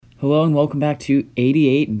Hello and welcome back to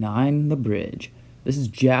 88.9 The Bridge. This is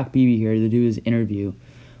Jack Beebe here to do his interview.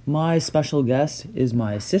 My special guest is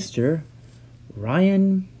my sister,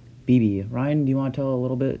 Ryan Beebe. Ryan, do you want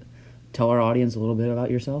to tell our audience a little bit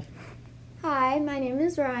about yourself? Hi, my name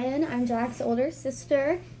is Ryan. I'm Jack's older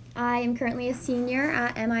sister. I am currently a senior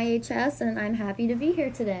at MIHS and I'm happy to be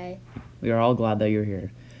here today. We are all glad that you're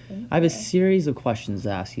here. I have a series of questions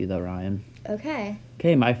to ask you though, Ryan. Okay.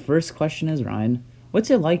 Okay, my first question is, Ryan, what's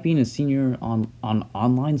it like being a senior on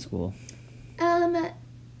online school?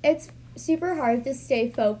 It's super hard to stay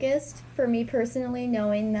focused for me personally,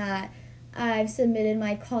 knowing that I've submitted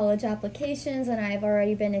my college applications and I've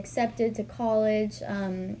already been accepted to college,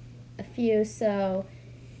 a few, so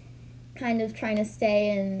kind of trying to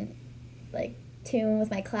stay in tune with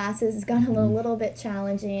my classes has gotten a little bit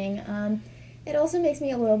challenging. It also makes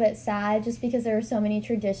me a little bit sad just because there are so many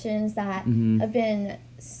traditions that have been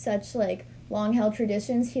such long-held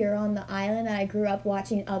traditions here on the island that I grew up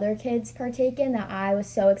watching other kids partake in, that I was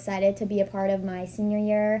so excited to be a part of my senior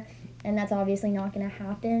year, and that's obviously not going to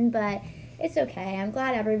happen, but it's okay. I'm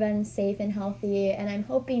glad everyone's safe and healthy, and I'm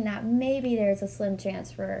hoping that maybe there's a slim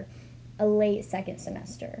chance for a late second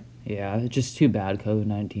semester. Yeah, it's just too bad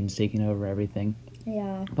COVID-19's taking over everything.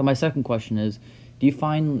 Yeah. But my second question is, do you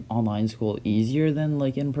find online school easier than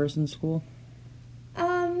in-person school?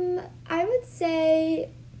 I would say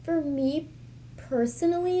for me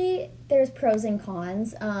personally, there's pros and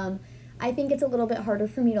cons. I think it's a little bit harder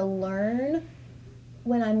for me to learn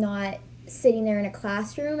when I'm not sitting there in a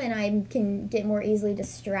classroom, and I can get more easily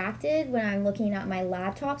distracted when I'm looking at my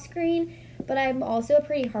laptop screen. But I'm also a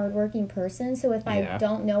pretty hardworking person, so if I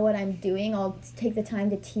don't know what I'm doing, I'll take the time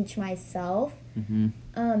to teach myself.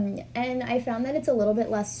 And I found that it's a little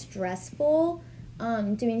bit less stressful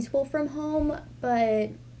doing school from home. But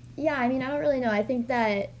yeah, I mean, I don't really know. I think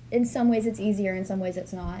that in some ways it's easier, in some ways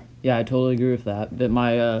it's not. Yeah, I totally agree with that. But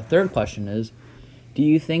my third question is, do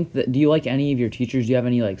you like any of your teachers? Do you have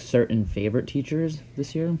any certain favorite teachers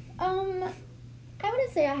this year? I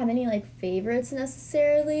wouldn't say I have any favorites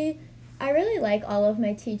necessarily. I really like all of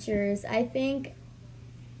my teachers. I think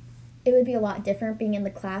it would be a lot different being in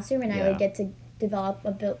the classroom, and I would get to develop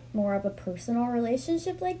a bit more of a personal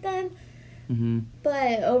relationship like them.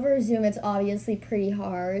 But over Zoom, it's obviously pretty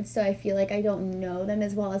hard, so I feel like I don't know them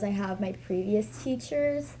as well as I have my previous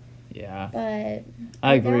teachers. Yeah. But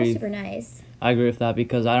I they're all agree. super nice. I agree with that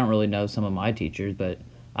because I don't really know some of my teachers, but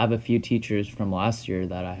I have a few teachers from last year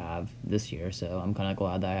that I have this year, so I'm kind of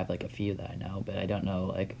glad that I have a few that I know, but I don't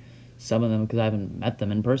know some of them because I haven't met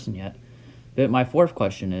them in person yet. But my fourth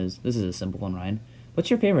question is, this is a simple one, Ryan. What's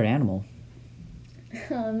your favorite animal?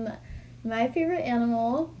 My favorite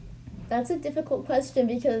animal, that's a difficult question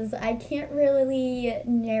because I can't really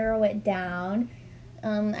narrow it down.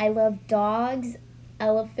 I love dogs,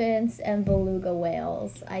 elephants, and beluga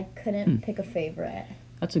whales. I couldn't pick a favorite.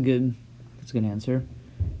 That's a good answer.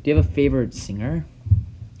 Do you have a favorite singer?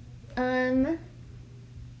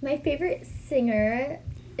 My favorite singer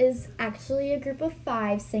is actually a group of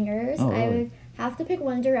 5 singers. Oh, really? I would have to pick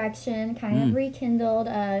One Direction, kind of rekindled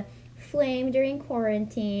a flame during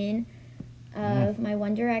quarantine of my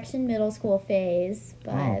One Direction middle school phase,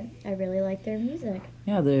 but I really like their music.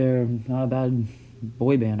 Yeah, they're not a bad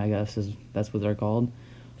boy band, I guess, that's what they're called.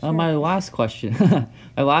 Sure. My last question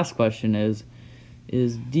is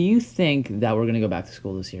do you think that we're going to go back to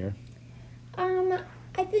school this year?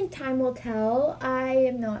 I think time will tell. I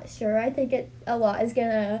am not sure. I think a lot is going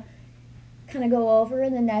to kind of go over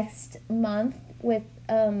in the next month with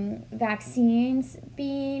vaccines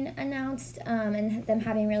being announced and them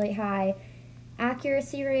having really high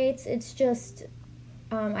accuracy rates. It's just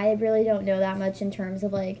I really don't know that much in terms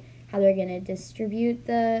of how they're going to distribute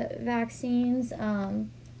the vaccines.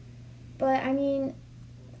 But I mean,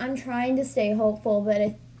 I'm trying to stay hopeful, but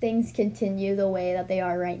if things continue the way that they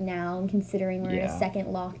are right now, and considering we're in a second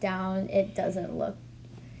lockdown, it doesn't look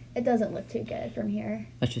too good from here.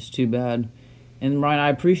 That's just too bad. And Ryan, I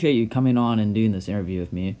appreciate you coming on and doing this interview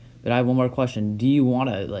with me, but I have one more question. Do you want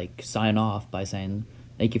to sign off by saying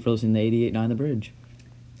thank you for listening to 88.9 The Bridge?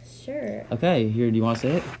 Sure. Okay, here, do you want to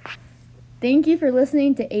say it? Thank you for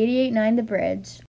listening to 88.9 The Bridge.